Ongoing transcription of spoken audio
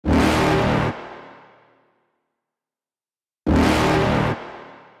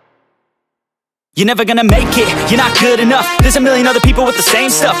You're never gonna make it, you're not good enough. There's a million other people with the same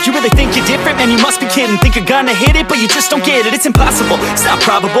stuff. You really think you're different? Man, you must be kidding. Think you're gonna hit it, but you just don't get it. It's impossible, it's not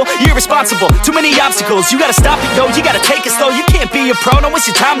probable, you're irresponsible. Too many obstacles, you gotta stop it, yo. You gotta take it slow, you can't be a pro. Don't waste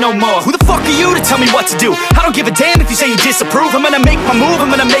your time no more. Who the fuck are you to tell me what to do? I don't give a damn if you say you disapprove. I'm gonna make my move,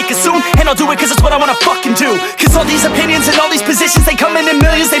 I'm gonna make it soon. And I'll do it cause it's what I wanna fucking do. Cause all these opinions and all these positions, they come in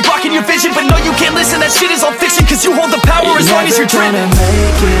millions, they blocking your vision. But no, you can't listen, that shit is all fiction. Cause you hold the power as long as you're driven.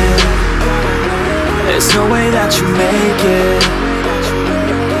 There's no way that you make it.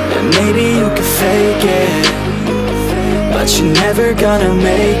 And maybe you can fake it, but you're never gonna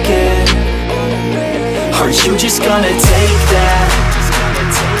make it. Are you just gonna take that?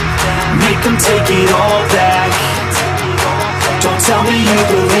 Make them take it all back. Don't tell me you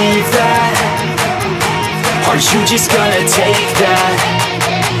believe that. Are you just gonna take that?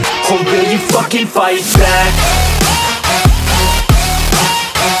 Or will you fucking fight back?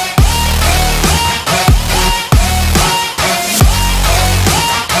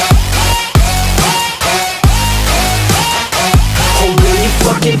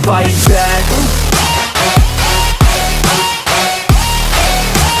 Fucking fight back.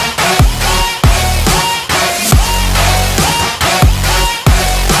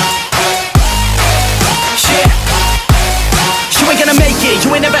 You ain't gonna make it,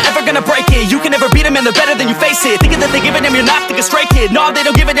 you ain't never ever gonna break it. You can never beat them and they're better than you face it. Thinking that they give a damn, you're not, think a straight kid. No, they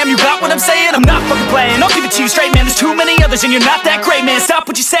don't give a damn, you got what I'm saying? I'm not fucking playing, I'll give it to you straight, man. There's too many others and you're not that great, man. Stop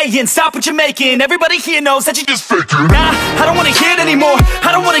what you're saying, stop what you're making. Everybody here knows that you just faking. Nah, I don't wanna hear it anymore,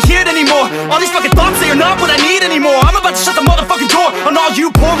 I don't wanna hear it anymore. All these fucking thoughts, they are not what I need anymore. I'm about to shut the motherfucking door on all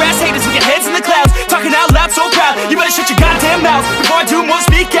you poor ass haters with your heads in the clouds, talking out loud so proud. You better shut your goddamn mouth before I do more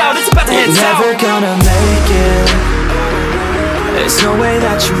speak out. It's about to head south. Never gonna make it. There's no way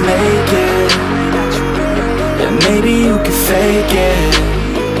that you make it. And maybe you can fake it,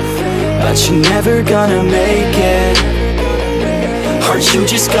 but you're never gonna make it. Are you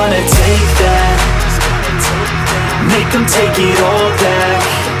just gonna take that? Make them take it all back.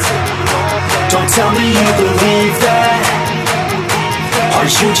 Don't tell me you believe that. Are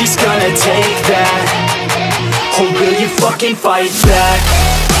you just gonna take that? Or will you fucking fight back?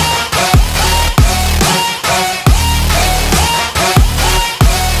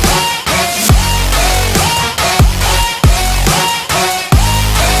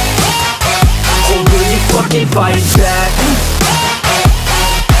 Fight back.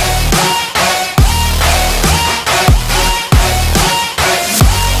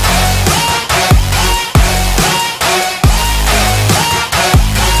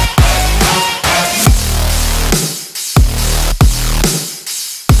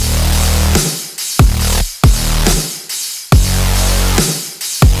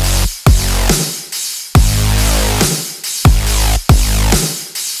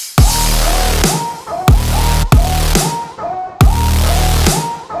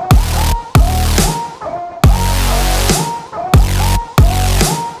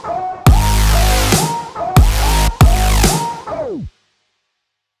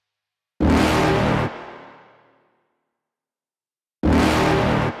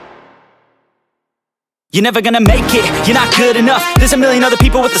 You're never gonna make it, you're not good enough. There's a million other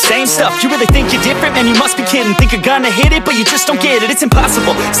people with the same stuff. You really think you're different? Man, you must be kidding. Think you're gonna hit it, but you just don't get it. It's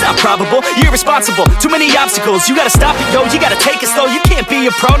impossible, it's not probable, you're irresponsible. Too many obstacles, you gotta stop it, yo. You gotta take it slow, you can't be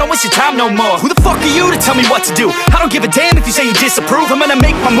a pro. Don't waste your time no more. Who the fuck are you to tell me what to do? I don't give a damn if you say you disapprove. I'm gonna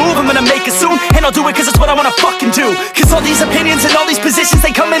make my move, I'm gonna make it soon. And I'll do it cause it's what I wanna fucking do. Cause all these opinions and all these positions,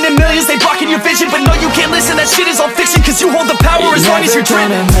 they come in millions, they blocking your vision. But no, you can't listen, that shit is all fiction. Cause you hold the power as long as you're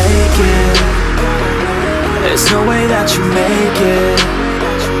driven. There's no way that you make it.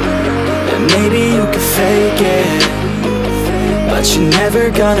 And maybe you can fake it, but you're never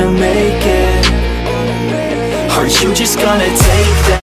gonna make it. Are you just gonna take that?